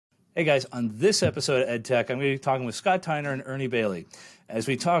Hey guys, on this episode of EdTech, I'm going to be talking with Scott Tyner and Ernie Bailey as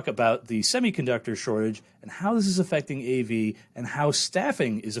we talk about the semiconductor shortage and how this is affecting AV and how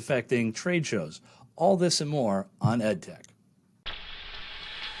staffing is affecting trade shows. All this and more on EdTech.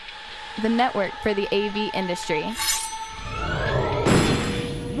 The network for the AV industry.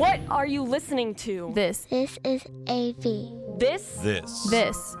 What are you listening to? This is AV. This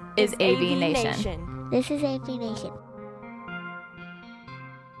is AV Nation. This is AV Nation.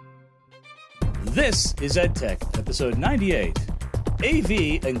 This is EdTech, episode 98,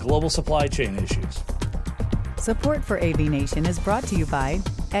 AV and global supply chain issues. Support for AV Nation is brought to you by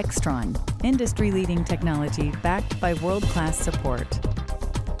Extron, industry-leading technology backed by world-class support.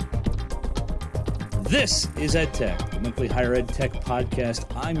 This is EdTech, the monthly higher ed tech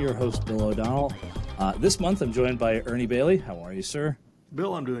podcast. I'm your host, Bill O'Donnell. This month, I'm joined by Ernie Bailey. How are you, sir?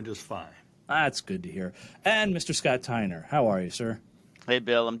 Bill, I'm doing just fine. That's good to hear. And Mr. Scott Tyner. How are you, sir? Hey,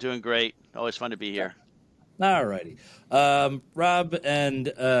 Bill. I'm doing great. Always fun to be here. All righty. Rob and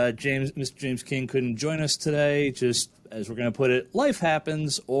Mr. James King couldn't join us today. Just as we're going to put it, life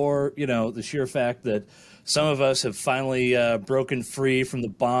happens, or, the sheer fact that some of us have finally broken free from the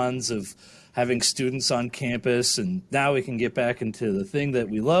bonds of having students on campus, and now we can get back into the thing that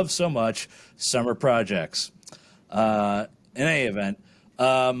we love so much, summer projects. In any event,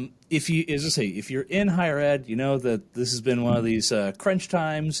 if you're in higher ed, you know that this has been one of these crunch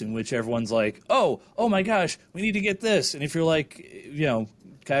times in which everyone's like, oh my gosh, we need to get this. And if you're like,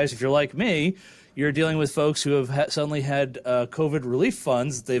 guys, if you're like me, you're dealing with folks who have suddenly had COVID relief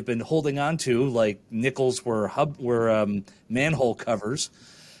funds that they've been holding on to, like nickels were manhole covers.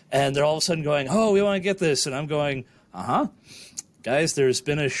 And they're all of a sudden going, oh, we want to get this. And I'm going, guys, there's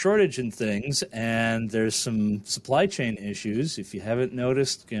been a shortage in things, and there's some supply chain issues, if you haven't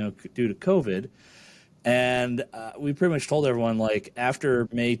noticed, due to COVID. And we pretty much told everyone, like, after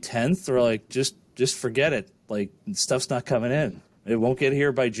May 10th, we're like, just forget it. Like, stuff's not coming in. It won't get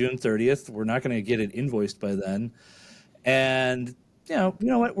here by June 30th. We're not going to get it invoiced by then. And, you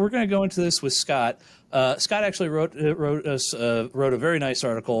know what? We're going to go into this with Scott. Scott actually wrote a very nice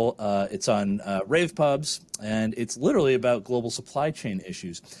article. It's on rave pubs, and it's literally about global supply chain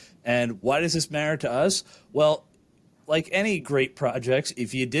issues. And why does this matter to us? Well, like any great projects,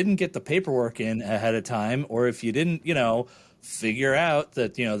 if you didn't get the paperwork in ahead of time, or if you didn't, figure out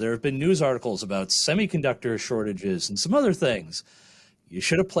that, there have been news articles about semiconductor shortages and some other things, you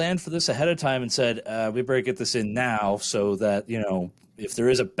should have planned for this ahead of time and said, we better get this in now so that, if there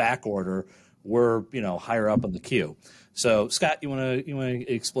is a back order, we're, higher up on the queue. So, Scott, you want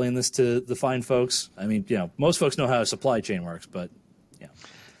to explain this to the fine folks? I mean, most folks know how a supply chain works, but yeah.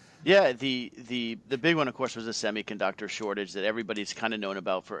 Yeah, the big one, of course, was the semiconductor shortage that everybody's kind of known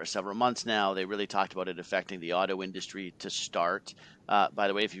about for several months now. They really talked about it affecting the auto industry to start. By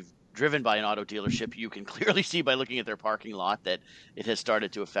the way, if you've driven by an auto dealership, you can clearly see by looking at their parking lot that it has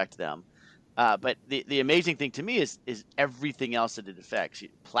started to affect them. But the amazing thing to me is everything else that it affects.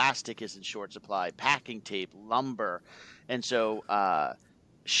 Plastic is in short supply, packing tape, lumber. And so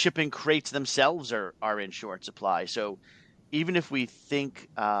shipping crates themselves are in short supply. So even if we think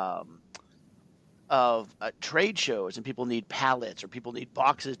of trade shows and people need pallets or people need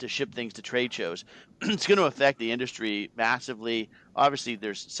boxes to ship things to trade shows, it's going to affect the industry massively. Obviously,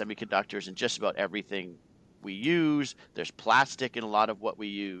 there's semiconductors in just about everything we use. There's plastic in a lot of what we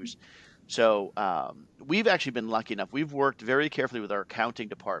use. So we've actually been lucky enough. We've worked very carefully with our accounting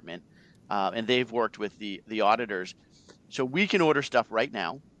department, and they've worked with the auditors. So we can order stuff right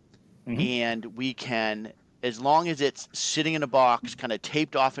now, and we can, as long as it's sitting in a box, kind of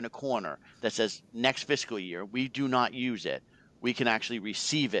taped off in a corner that says next fiscal year, we do not use it. We can actually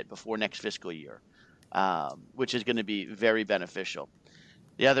receive it before next fiscal year, which is going to be very beneficial.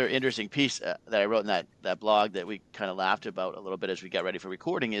 The other interesting piece that I wrote in that blog that we kind of laughed about a little bit as we got ready for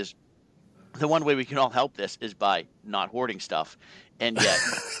recording is the one way we can all help this is by not hoarding stuff. And yet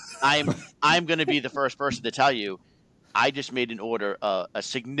I'm going to be the first person to tell you, I just made an order, a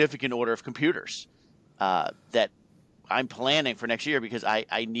significant order of computers that I'm planning for next year because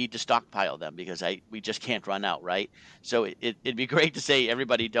I need to stockpile them because we just can't run out, right? So it'd be great to say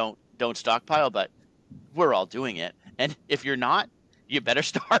everybody don't stockpile, but we're all doing it. And if you're not, you better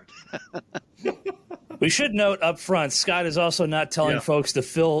start. We should note up front, Scott is also not telling folks to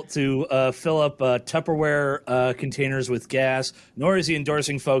fill up Tupperware containers with gas, nor is he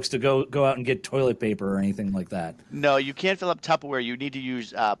endorsing folks to go out and get toilet paper or anything like that. No, you can't fill up Tupperware. You need to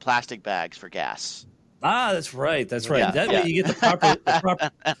use plastic bags for gas. Ah, that's right. Yeah, that way you get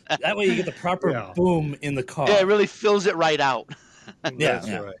the proper boom in the car. Yeah, it really fills it right out. That's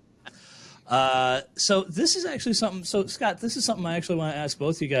right. So this is actually something. So Scott, this is something I actually want to ask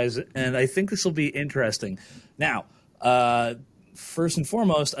both of you guys, and I think this will be interesting. Now, first and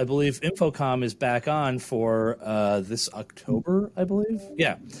foremost, I believe Infocom is back on for this October, I believe.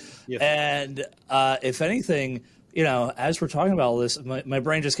 Yeah. Yes. And if anything, as we're talking about all this, my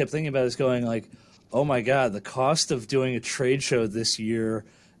brain just kept thinking about this, going like, oh my God, the cost of doing a trade show this year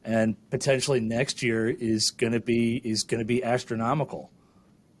and potentially next year is going to be astronomical.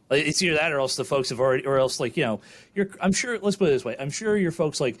 It's either that, or else the folks have already, or else I'm sure. Let's put it this way: I'm sure your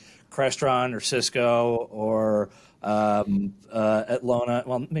folks like Crestron or Cisco or Atlona.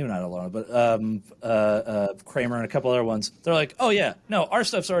 Well, maybe not Atlona, but Kramer and a couple other ones. They're like, oh yeah, no, our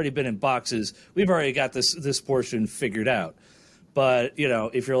stuff's already been in boxes. We've already got this portion figured out. But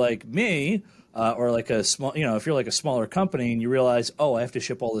if you're like me, or like a small, if you're like a smaller company and you realize, oh, I have to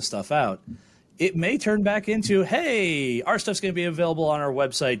ship all this stuff out, it may turn back into, hey, our stuff's going to be available on our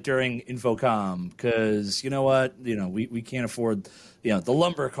website during Infocom because you know what, we can't afford, the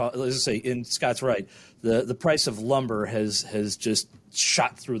lumber cost. Let's just say, and Scott's right, the price of lumber has just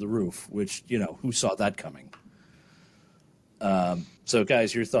shot through the roof, which who saw that coming? So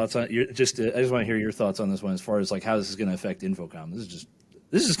guys, your thoughts on I just want to hear your thoughts on this one as far as like how this is going to affect Infocom.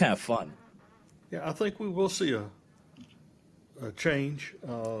 This is kind of fun. Yeah, I think we will see a change,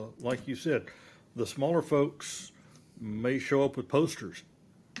 like you said. The smaller folks may show up with posters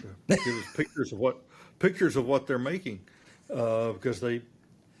to give us pictures of what they're making because they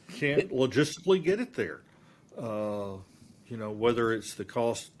can't logistically get it there. Whether it's the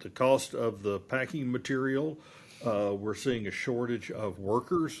cost of the packing material, we're seeing a shortage of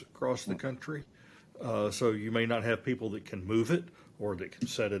workers across the country, so you may not have people that can move it or that can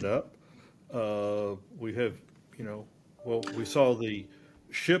set it up. We have, we saw the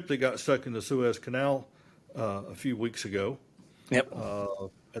ship that got stuck in the Suez Canal a few weeks ago. Yep.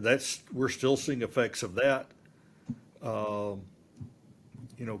 And we're still seeing effects of that.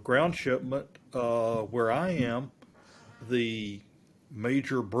 Ground shipment, where I am, the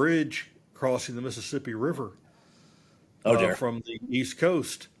major bridge crossing the Mississippi River from the East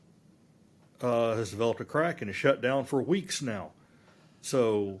Coast has developed a crack and is shut down for weeks now.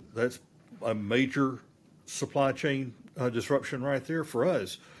 So that's a major supply chain disruption right there for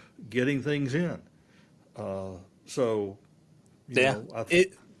us, getting things in. I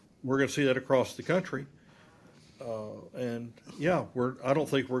think we're going to see that across the country. I don't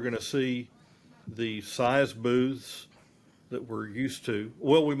think we're going to see the size booths that we're used to.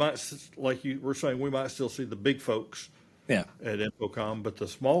 Well, we might, like you were saying, we might still see the big folks at Infocom, but the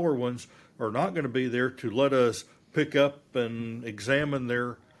smaller ones are not going to be there to let us pick up and examine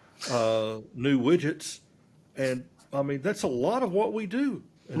their new widgets. And I mean, that's a lot of what we do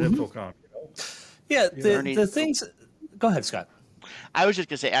at Infocom. Yeah, the things. Go ahead, Scott. I was just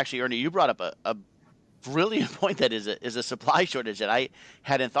going to say, actually, Ernie, you brought up a brilliant point that is a supply shortage that I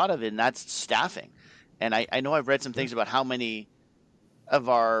hadn't thought of, and that's staffing. And I know I've read some things about how many of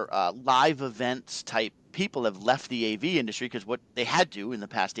our live events type people have left the AV industry because what they had to in the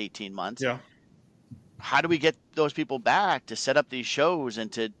past 18 months. Yeah. How do we get those people back to set up these shows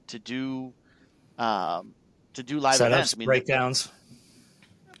and to do live Setups, events? I mean, breakdowns.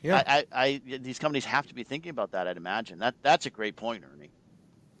 These companies have to be thinking about that. I'd imagine that's a great point, Ernie.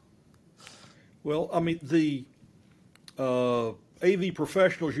 Well, I mean, the AV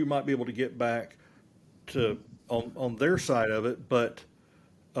professionals you might be able to get back to on their side of it, but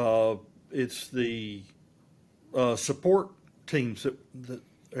it's the support teams that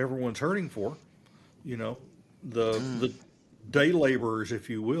everyone's hurting for. The day laborers, if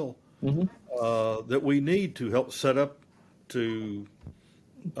you will, that we need to help set up, to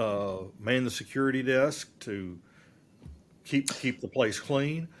man the security desk, to keep the place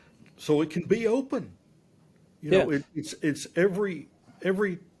clean, so it can be open. It's every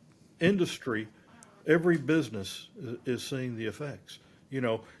industry, every business is seeing the effects.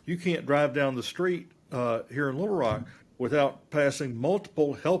 You can't drive down the street here in Little Rock without passing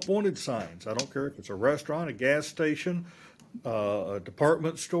multiple help wanted signs. I don't care if it's a restaurant, a gas station, a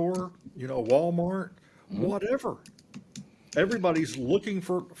department store, Walmart, whatever. Everybody's looking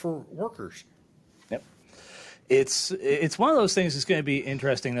for workers. Yep. It's one of those things that's going to be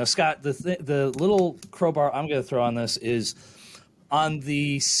interesting. Now, Scott, the little crowbar I'm going to throw on this is on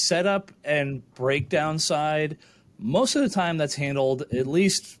the setup and breakdown side. Most of the time that's handled, at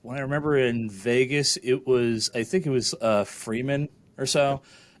least when I remember in Vegas, I think it was Freeman or so.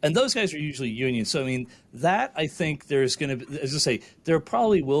 And those guys are usually union. So, I mean, I think there's going to be, as I say, there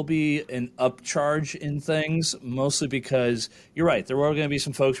probably will be an upcharge in things, mostly because you're right. There are going to be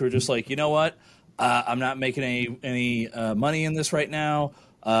some folks who are just like, you know what? I'm not making any money in this right now.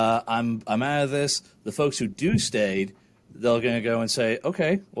 I'm out of this. The folks who do stayed, they're going to go and say,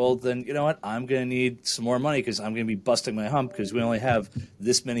 okay, well, then you know what? I'm going to need some more money because I'm going to be busting my hump because we only have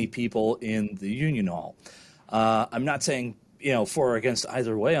this many people in the union hall. I'm not saying, for or against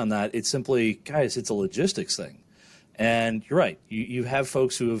either way on that. It's simply, guys, it's a logistics thing. And you're right. You have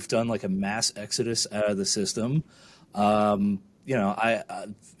folks who have done like a mass exodus out of the system.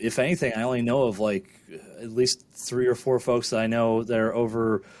 If anything, I only know of like at least 3 or 4 folks that I know that are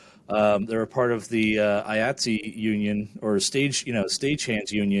over. They're a part of the IATSE union or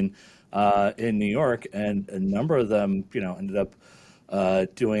stagehands union in New York, and a number of them, ended up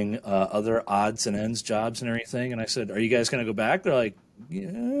doing other odds and ends jobs and everything. And I said, "Are you guys going to go back?" They're like,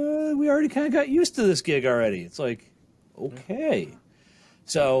 "Yeah, we already kind of got used to this gig already." It's like, okay,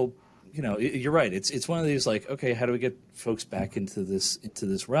 so. You're right. It's one of these like, okay, how do we get folks back into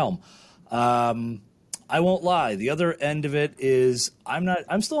this realm? I won't lie. The other end of it is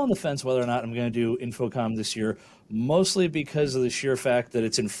I'm still on the fence whether or not I'm going to do InfoComm this year, mostly because of the sheer fact that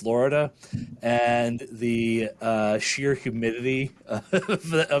it's in Florida and the sheer humidity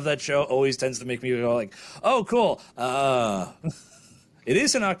of that show always tends to make me go like, oh, cool. It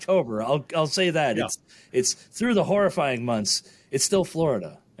is in October. I'll say that. Yeah. It's through the horrifying months. It's still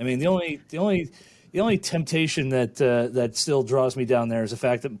Florida. I mean, the only temptation that still draws me down there is the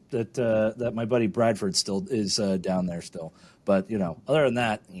fact that my buddy Bradford still is down there still. But other than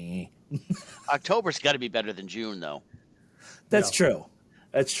that, October's got to be better than June, though. That's true.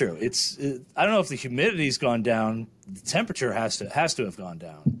 That's true. I don't know if the humidity's gone down. The temperature has to have gone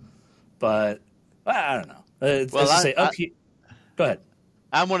down. But I don't know. Go ahead.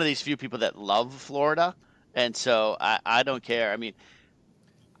 I'm one of these few people that love Florida, and so I don't care. I mean.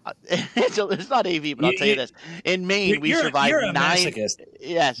 It's not AV, but I'll tell you this: in Maine, we survived 9.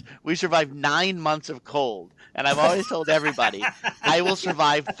 Yes, we survived 9 months of cold, and I've always told everybody I will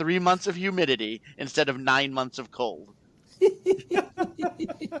survive 3 months of humidity instead of 9 months of cold.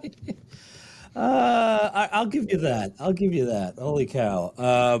 I'll give you that. Holy cow!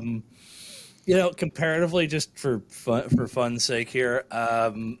 Comparatively, just for fun's sake here,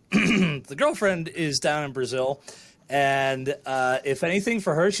 the girlfriend is down in Brazil. And if anything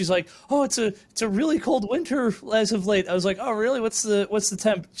for her, she's like, "Oh, it's a really cold winter as of late." I was like, "Oh, really? What's the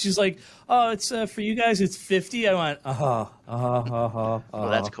temp?" She's like, "Oh, it's for you guys, it's 50." I went, Oh,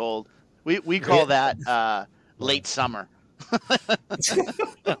 that's cold. We call that late summer.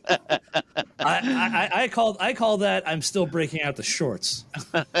 I call that I'm still breaking out the shorts.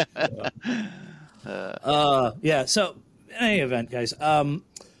 Yeah. So in any event, guys.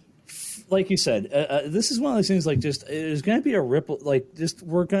 Like you said, this is one of those things. Like, just there's going to be a ripple. Like, just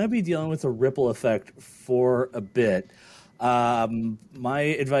we're going to be dealing with a ripple effect for a bit. My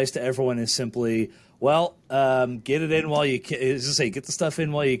advice to everyone is simply, get it in while you can. Get the stuff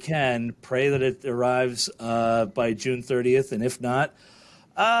in while you can. Pray that it arrives by June 30th, and if not,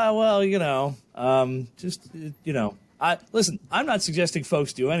 listen. I'm not suggesting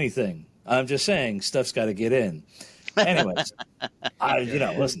folks do anything. I'm just saying stuff's got to get in. Anyways,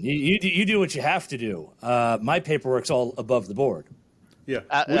 listen, you do what you have to do. My paperwork's all above the board. Yeah,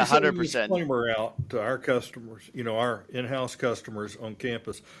 100%. Disclaimer out to our customers, our in-house customers on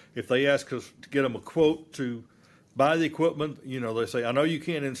campus. If they ask us to get them a quote to buy the equipment, they say, "I know you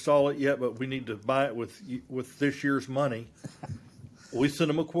can't install it yet, but we need to buy it with this year's money." We send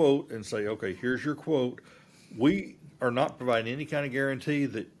them a quote and say, "Okay, here's your quote." We are not providing any kind of guarantee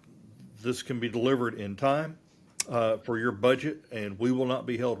that this can be delivered in time. For your budget, and we will not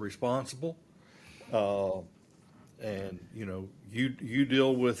be held responsible. And you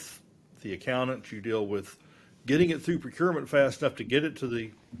deal with the accountants. You deal with getting it through procurement fast enough to get it to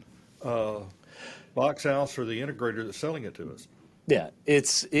the box house or the integrator that's selling it to us. Yeah,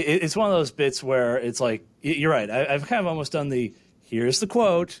 it's one of those bits where it's like, you're right. I've kind of almost done here's the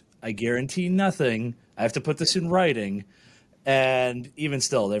quote. I guarantee nothing. I have to put this in writing. And even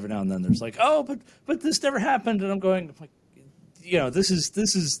still, every now and then, there's like, "Oh, but this never happened," and I'm going, like, this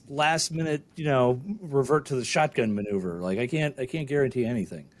is last minute, revert to the shotgun maneuver. Like, I can't guarantee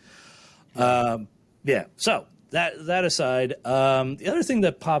anything. Yeah. So that aside, the other thing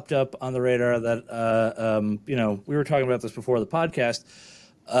that popped up on the radar that we were talking about this before the podcast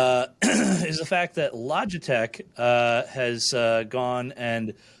is the fact that Logitech has gone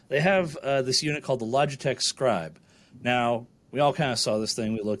and they have this unit called the Logitech Scribe. Now, we all kind of saw this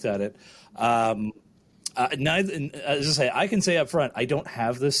thing. We looked at it. As I say, I can say up front, I don't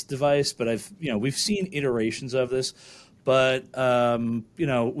have this device, but we've seen iterations of this. But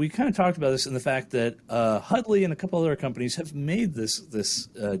we kind of talked about this in the fact that Hudley and a couple other companies have made this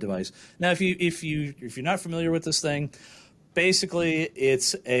device. Now, if you're not familiar with this thing, basically,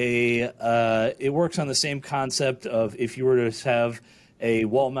 it works on the same concept of if you were to have a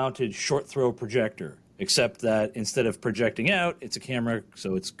wall-mounted short-throw projector, except that instead of projecting out, it's a camera,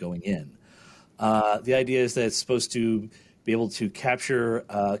 so it's going in. The idea is that it's supposed to be able to capture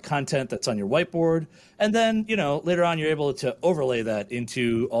content that's on your whiteboard, and then, later on you're able to overlay that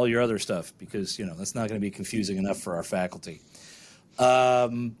into all your other stuff because, that's not going to be confusing enough for our faculty.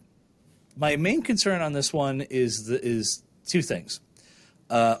 My main concern on this one is two things.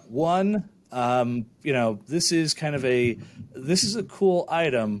 One, this is a cool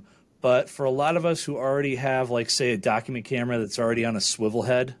item, but for a lot of us who already have, like, say, a document camera that's already on a swivel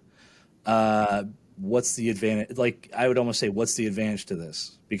head, what's the advantage? Like, I would almost say, what's the advantage to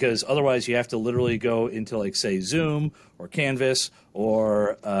this? Because otherwise you have to literally go into, like, say, Zoom or Canvas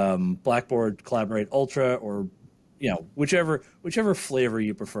or Blackboard Collaborate Ultra or, whichever flavor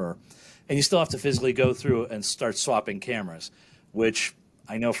you prefer. And you still have to physically go through and start swapping cameras, which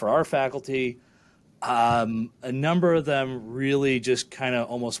I know for our faculty, a number of them really just kind of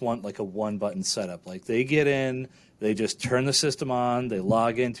almost want like a one-button setup. Like they get in, they just turn the system on, they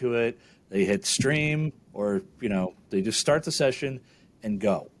log into it, they hit stream, or, they just start the session and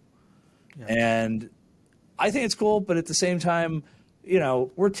go. Yeah. And I think it's cool, but at the same time,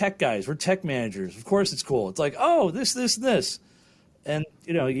 we're tech guys, we're tech managers. Of course it's cool. It's like, oh, this. And,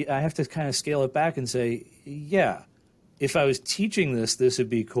 I have to kind of scale it back and say, yeah, if I was teaching this would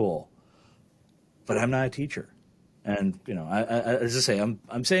be cool. But I'm not a teacher. And, as I say,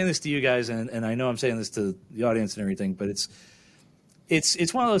 I'm saying this to you guys, and I know I'm saying this to the audience and everything, but it's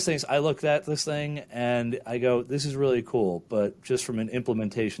one of those things. I look at this thing and I go, this is really cool, but just from an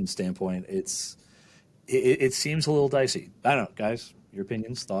implementation standpoint, it seems a little dicey. I don't know, guys, your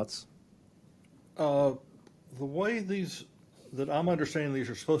opinions, thoughts? The way that I'm understanding these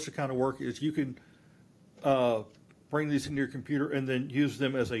are supposed to kind of work is you can bring these into your computer and then use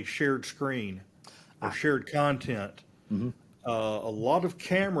them as a shared screen or shared content. Mm-hmm. A lot of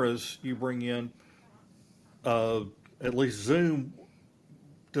cameras you bring in, at least Zoom,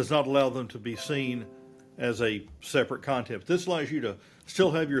 does not allow them to be seen as a separate content. This allows you to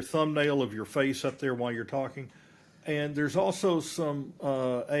still have your thumbnail of your face up there while you're talking. And there's also some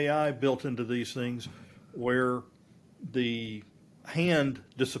AI built into these things where the hand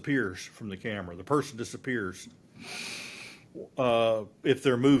disappears from the camera. The person disappears if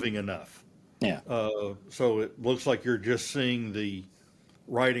they're moving enough. Yeah. So it looks like you're just seeing the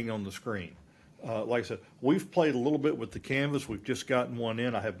writing on the screen. Like I said, we've played a little bit with the Canvas. We've just gotten one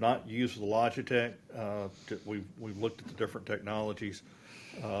in. I have not used the Logitech. We've looked at the different technologies.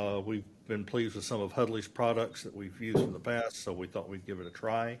 We've been pleased with some of Huddley's products that we've used in the past, so we thought we'd give it a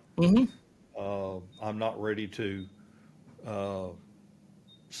try. Mm-hmm. I'm not ready to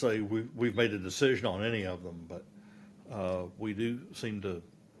say we've made a decision on any of them, but we do seem to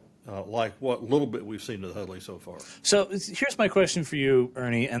like what little bit we've seen of Huddley so far. So here's my question for you,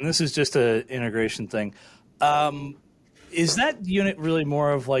 Ernie, and this is just an integration thing. Is that unit really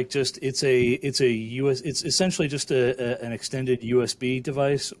more of like just it's essentially just an extended USB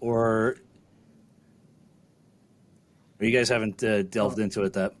device, or you guys haven't delved into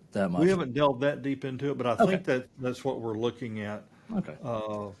it that much? We haven't delved that deep into it, but I think that's what we're looking at. Okay.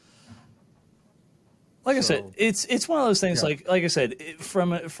 Like I said, it's one of those things. Yeah. Like I said,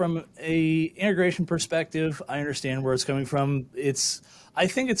 from a integration perspective, I understand where it's coming from. I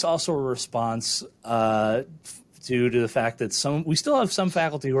think it's also a response due to the fact that we still have some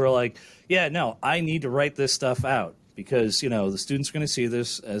faculty who are like, yeah, no, I need to write this stuff out because the students are going to see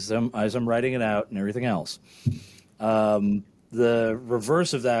this as I'm writing it out and everything else. The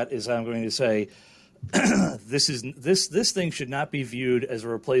reverse of that is I'm going to say, this thing should not be viewed as a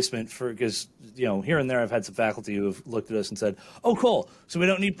replacement because here and there I've had some faculty who have looked at us and said, "Oh, cool! So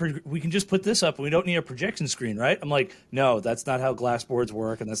we can just put this up and we don't need a projection screen, right?" I'm like, "No, that's not how glass boards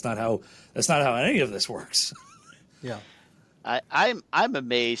work, and that's not how any of this works." Yeah, I'm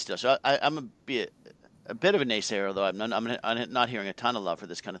amazed. So I'm a bit of a naysayer, although I'm not hearing a ton of love for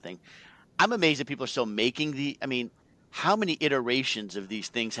this kind of thing. I'm amazed that people are still making how many iterations of these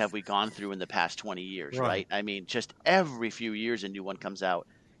things have we gone through in the past 20 years, right? I mean, just every few years a new one comes out.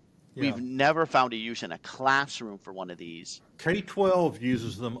 Yeah. We've never found a use in a classroom for one of these. K-12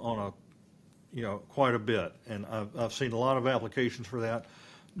 uses them on quite a bit, and I've seen a lot of applications for that.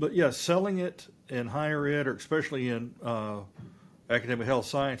 But yeah, selling it in higher ed, or especially in academic health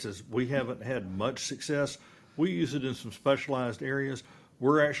sciences, we haven't had much success. We use it in some specialized areas.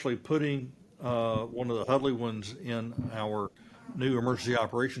 We're actually putting one of the Huddley ones in our new emergency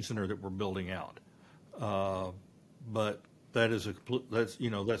operations center that we're building out. But that is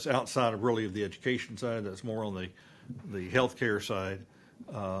that's outside of really of the education side. That's more on the healthcare side,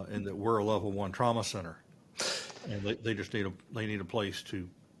 and that we're a level 1 trauma center, and they just need a place to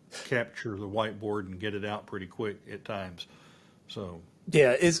capture the whiteboard and get it out pretty quick at times. So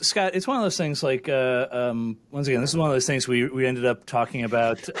yeah, Scott, it's one of those things like once again, this is one of those things we ended up talking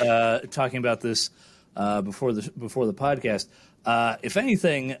about this before the podcast. If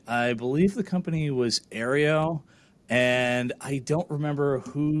anything, I believe the company was Aereo, and I don't remember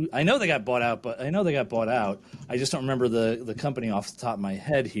who. I know they got bought out, I just don't remember the company off the top of my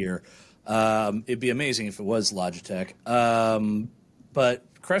head here. It'd be amazing if it was Logitech. But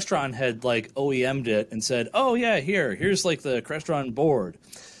Crestron had like OEM'd it and said, "Oh yeah, here's like the Crestron board,"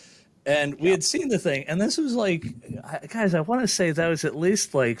 and we had seen the thing, and this was like, guys, I want to say that was at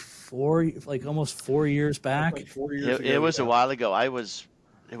least like almost 4 years back. Like 4 years ago, It was a while ago. It was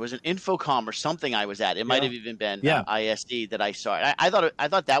an Infocom or something I was at. It might have even been ISD that I saw it. I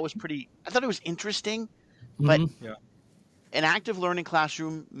thought that was pretty. I thought it was interesting, but an active learning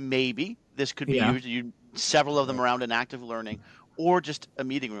classroom, maybe this could be used. Several of them around an active learning, or just a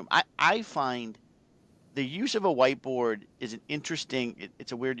meeting room. I find the use of a whiteboard is an interesting.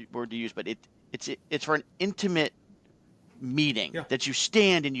 It's a weird word to use, but it's for an intimate meeting that you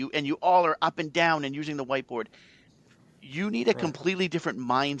stand and you all are up and down and using the whiteboard. You need a completely different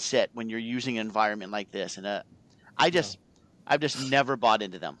mindset when you're using an environment like this, and I've just never bought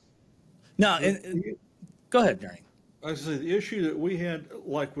into them. No, go ahead, Gary. I say the issue that we had,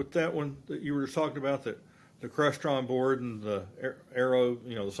 like with that one that you were just talking about, that the Crestron board and the Aero,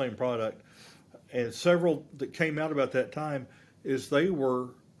 the same product, and several that came out about that time, is they were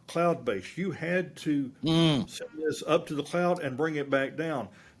cloud-based. You had to send this up to the cloud and bring it back down.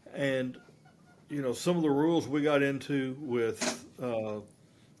 And, some of the rules we got into with,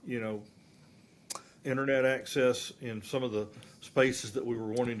 internet access in some of the spaces that we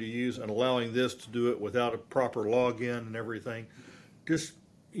were wanting to use, and allowing this to do it without a proper login and everything, just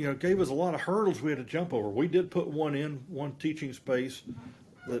gave us a lot of hurdles we had to jump over. We did put one teaching space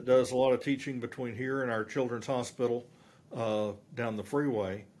that does a lot of teaching between here and our children's hospital down the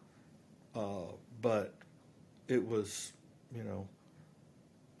freeway, but it was,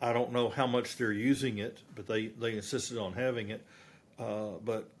 I don't know how much they're using it, but they insisted on having it.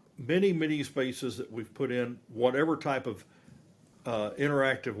 But many spaces that we've put in whatever type of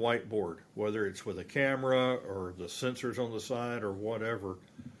interactive whiteboard, whether it's with a camera or the sensors on the side or whatever,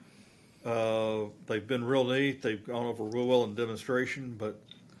 they've been real neat. They've gone over real well in demonstration, but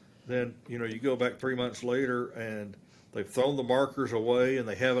then, you go back 3 months later and they've thrown the markers away and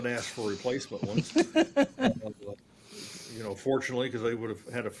they haven't asked for replacement ones. Fortunately, because they would have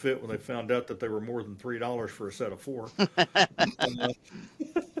had a fit when they found out that they were more than $3 for a set of 4.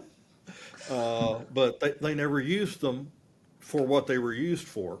 But they never used them for what they were used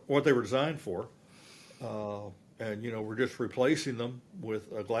for, what they were designed for. And, we're just replacing them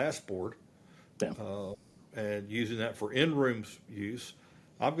with a glass board and using that for in-room use.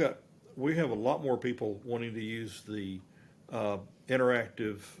 We have a lot more people wanting to use the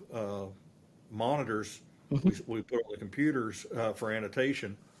interactive monitors we put on the computers for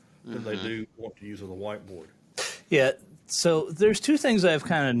annotation than they do want to use on the whiteboard. Yeah, so there's two things I've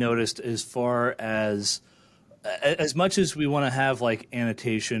kind of noticed as far as much as we want to have like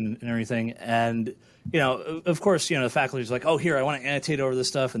annotation and everything, and of course, the faculty's like, oh, here, I want to annotate over this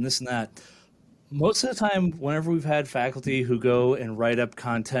stuff and this and that. Most of the time, whenever we've had faculty who go and write up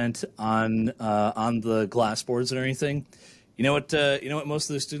content on the glass boards and everything, you know what most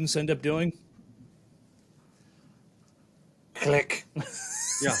of the students end up doing? Click.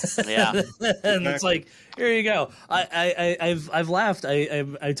 Yeah. And it's like, here you go. I've laughed.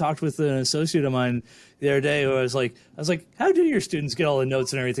 I talked with an associate of mine the other day who I was like, how do your students get all the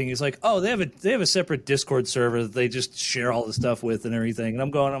notes and everything? He's like, oh, they have a separate Discord server that they just share all the stuff with and everything.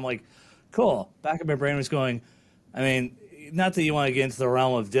 And I'm like, cool. Back in my brain was going, I mean, not that you want to get into the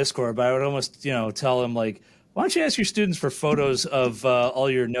realm of Discord, but I would almost, tell them like, why don't you ask your students for photos of all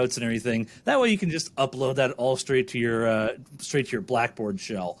your notes and everything? That way you can just upload that all straight to your Blackboard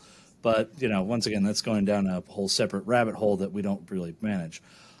shell. But, once again, that's going down a whole separate rabbit hole that we don't really manage.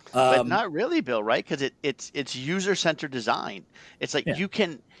 But not really, Bill, right? Because it's user-centered design. It's like you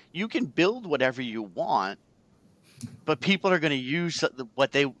can build whatever you want, but people are going to use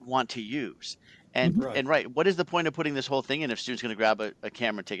what they want to use. And what is the point of putting this whole thing in if students are going to grab a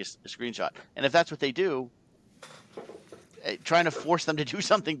camera and take a screenshot? And if that's what they do, trying to force them to do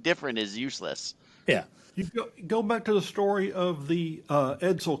something different is useless. Yeah. You go back to the story of the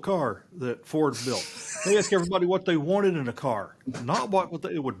Edsel car that Ford built. They asked everybody what they wanted in a car, not what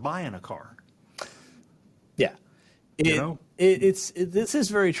they would buy in a car. Yeah. This is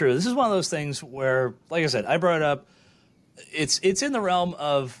very true. This is one of those things where, like I said, I brought it up it's in the realm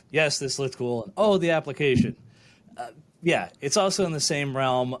of, yes, this looks cool, and oh, the application. Yeah, it's also in the same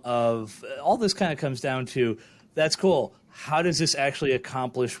realm of all this kind of comes down to, that's cool. How does this actually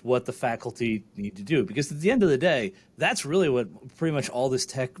accomplish what the faculty need to do? Because at the end of the day, that's really what pretty much all this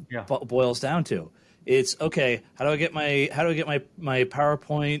tech boils down to. It's okay. How do I get my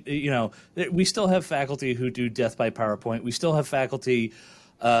PowerPoint? You know, we still have faculty who do death by PowerPoint. We still have faculty.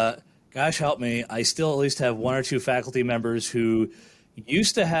 Gosh help me, I still at least have one or two faculty members who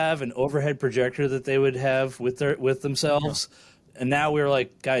used to have an overhead projector that they would have with themselves, and now we're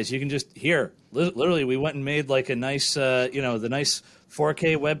like, guys, you can just literally we went and made like a nice the nice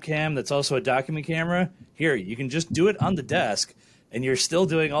 4K webcam that's also a document camera. Here, you can just do it on the desk, and you're still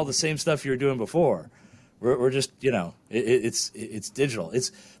doing all the same stuff you were doing before. We're just, it's digital.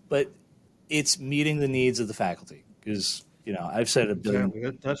 But it's meeting the needs of the faculty, because I've said it a billion.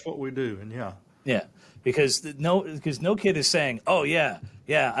 Exactly. That's what we do, and yeah, because no kid is saying, oh yeah,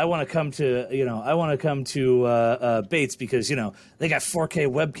 I want to come to Bates because they got 4K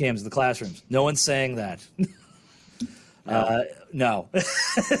webcams in the classrooms. No one's saying that. No.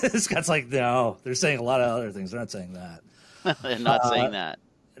 Scott's like, no, they're saying a lot of other things. They're not saying that. They're not saying that.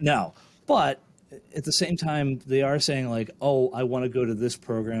 No, but at the same time, they are saying like, oh, I want to go to this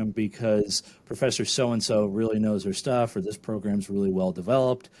program because Professor so-and-so really knows their stuff, or this program's really well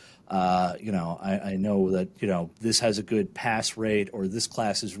developed. I know that, this has a good pass rate, or this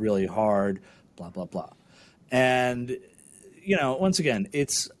class is really hard, blah, blah, blah. And, once again,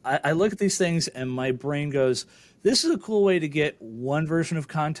 I look at these things and my brain goes, this is a cool way to get one version of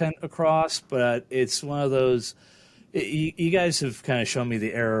content across, but it's one of those, you guys have kind of shown me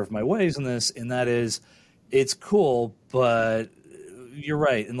the error of my ways in this, and that is, it's cool, but you're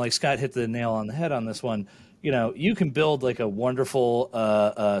right. And like Scott hit the nail on the head on this one. You can build like a wonderful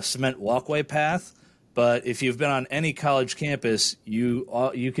cement walkway path, but if you've been on any college campus,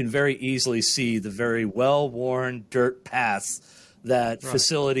 you can very easily see the very well-worn dirt paths that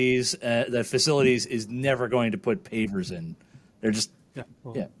facilities is never going to put pavers in. They're just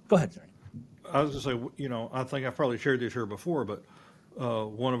Go ahead, sorry. I was going to say, I think I've probably shared this here before, but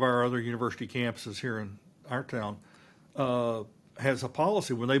one of our other university campuses here in our town has a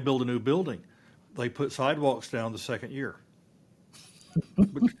policy when they build a new building, they put sidewalks down the second year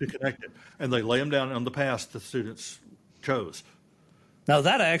to connect it, and they lay them down on the paths the students chose. Now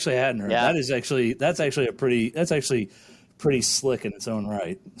that I actually hadn't heard. Yeah. That's actually pretty slick in its own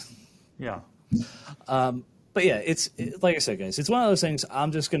right. Yeah. But yeah, it's like I said, guys, it's one of those things.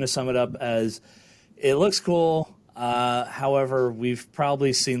 I'm just going to sum it up as it looks cool. However, we've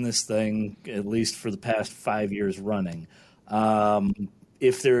probably seen this thing at least for the past 5 years running.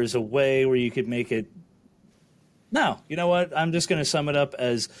 If there's a way where you could make it, no, you know what? I'm just going to sum it up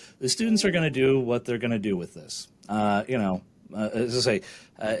as the students are going to do what they're going to do with this. As I say,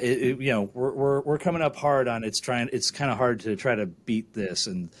 we're coming up hard on it's kind of hard to try to beat this,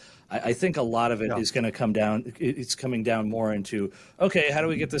 and I think a lot of it is going to come down. It's coming down more into, okay, how do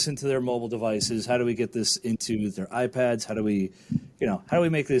we get this into their mobile devices? How do we get this into their iPads? How do we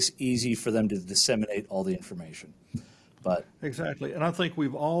make this easy for them to disseminate all the information? But exactly, and I think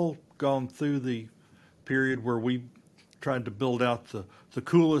we've all gone through the period where we tried to build out the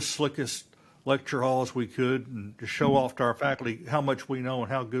coolest, slickest lecture halls we could and to show off to our faculty how much we know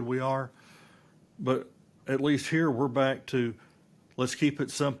and how good we are. But at least here we're back to, let's keep it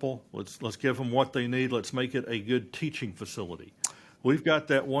simple. Let's give them what they need. Let's make it a good teaching facility. We've got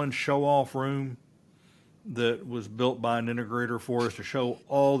that one show-off room that was built by an integrator for us to show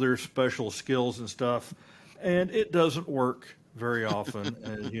all their special skills and stuff, and it doesn't work very often.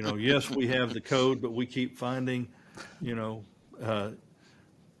 And, yes, we have the code, but we keep finding, I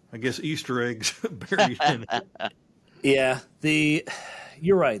guess Easter eggs buried in it. Yeah,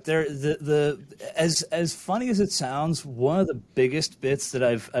 you're right. As funny as it sounds, one of the biggest bits that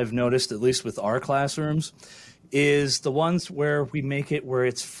I've noticed, at least with our classrooms, is the ones where we make it where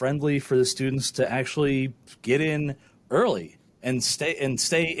it's friendly for the students to actually get in early and stay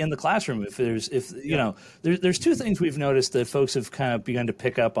in the classroom. There's two things we've noticed that folks have kind of begun to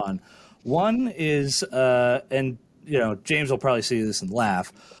pick up on. One is James will probably see this and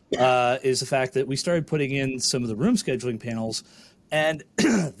laugh, is the fact that we started putting in some of the room scheduling panels, and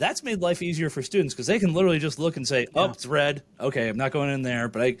that's made life easier for students because they can literally just look and say, oh, it's red. Okay, I'm not going in there,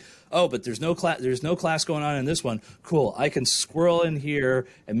 but there's no class going on in this one. Cool, I can squirrel in here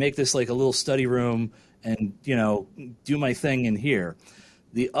and make this like a little study room and, do my thing in here.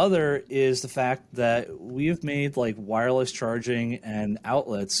 The other is the fact that we have made like wireless charging and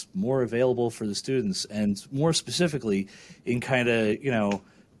outlets more available for the students, and more specifically in kind of,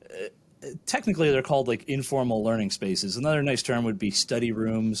 technically they're called like informal learning spaces. Another nice term would be study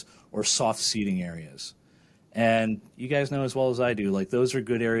rooms or soft seating areas. And you guys know as well as I do, like those are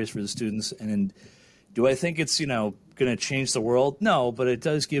good areas for the students. And do I think it's, going to change the world? No, but it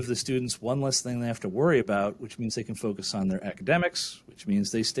does give the students one less thing they have to worry about, which means they can focus on their academics, which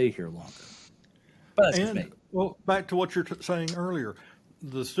means they stay here longer. But that's just me. Well, back to what you're saying earlier,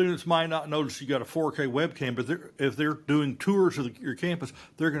 the students might not notice you got a 4K webcam, but if they're doing tours of your campus,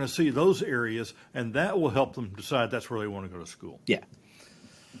 they're going to see those areas, and that will help them decide that's where they want to go to school. Yeah.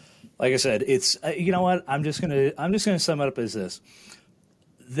 Like I said, it's you know what? I'm just gonna sum it up as this.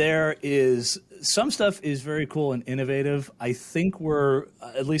 There is some stuff is very cool and innovative. I think we're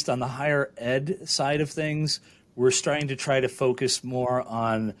at least on the higher ed side of things. We're starting to try to focus more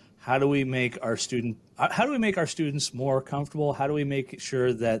on how do we make our students more comfortable? How do we make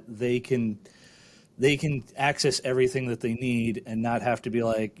sure that they can access everything that they need and not have to be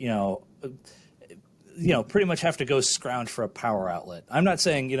like pretty much have to go scrounge for a power outlet. I'm not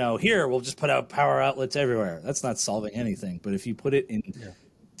saying, here we'll just put out power outlets everywhere. That's not solving anything. But if you put it in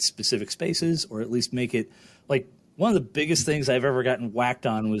specific spaces, or at least make it like one of the biggest things I've ever gotten whacked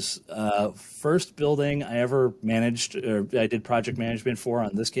on was first building I ever managed, or I did project management for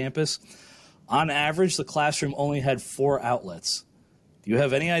on this campus. On average, the classroom only had 4 outlets. Do you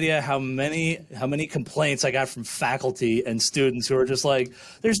have any idea how many complaints I got from faculty and students who are just like,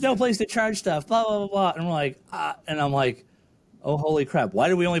 there's no place to charge stuff, blah, blah, blah, blah. And I'm like, oh, holy crap. Why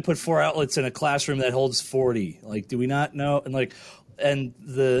do we only put 4 outlets in a classroom that holds 40? Like, do we not know? And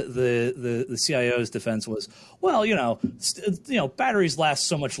the CIO's defense was, well, batteries last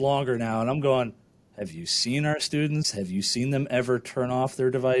so much longer now. And I'm going, have you seen our students? Have you seen them ever turn off their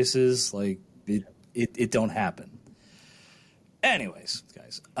devices? Like, it don't happen. Anyways,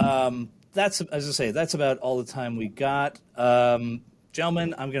 guys, that's, as I say, that's about all the time we got.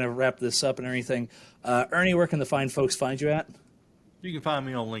 Gentlemen, I'm going to wrap this up and everything. Ernie, where can the fine folks find you at? You can find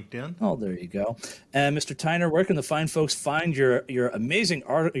me on LinkedIn. Oh, there you go. And Mr. Tyner, where can the fine folks find your amazing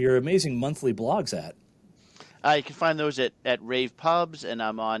monthly blogs at? You can find those at Rave Pubs, and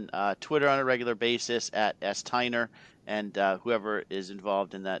I'm on Twitter on a regular basis at STyner. And whoever is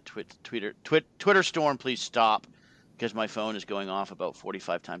involved in that Twitter storm, please stop, because my phone is going off about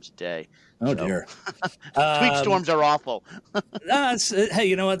 45 times a day. Oh, dear. Tweet storms are awful. Hey,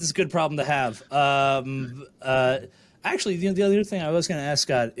 you know what? This is a good problem to have. Actually, the other thing I was going to ask,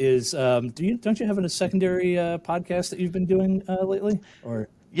 Scott, is don't you have a secondary podcast that you've been doing lately? Or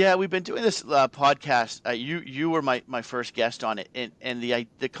yeah, we've been doing this podcast. You were my first guest on it, and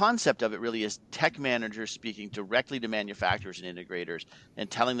the concept of it really is tech managers speaking directly to manufacturers and integrators and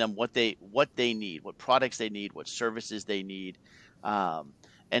telling them what they need, what products they need, what services they need.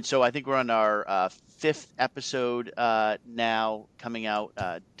 And so I think we're on our 5th episode now, coming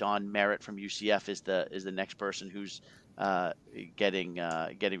out. Don Merritt from UCF is the next person who's getting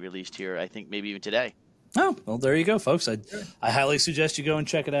released here. I think maybe even today. Oh, well, there you go, folks. I highly suggest you go and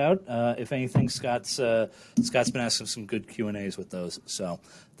check it out. If anything, Scott's been asking some good Q&As with those, so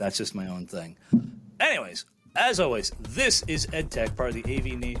that's just my own thing. Anyways, as always, this is EdTech, part of the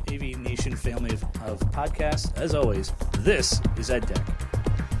AV Nation family of podcasts. As always, this is EdTech.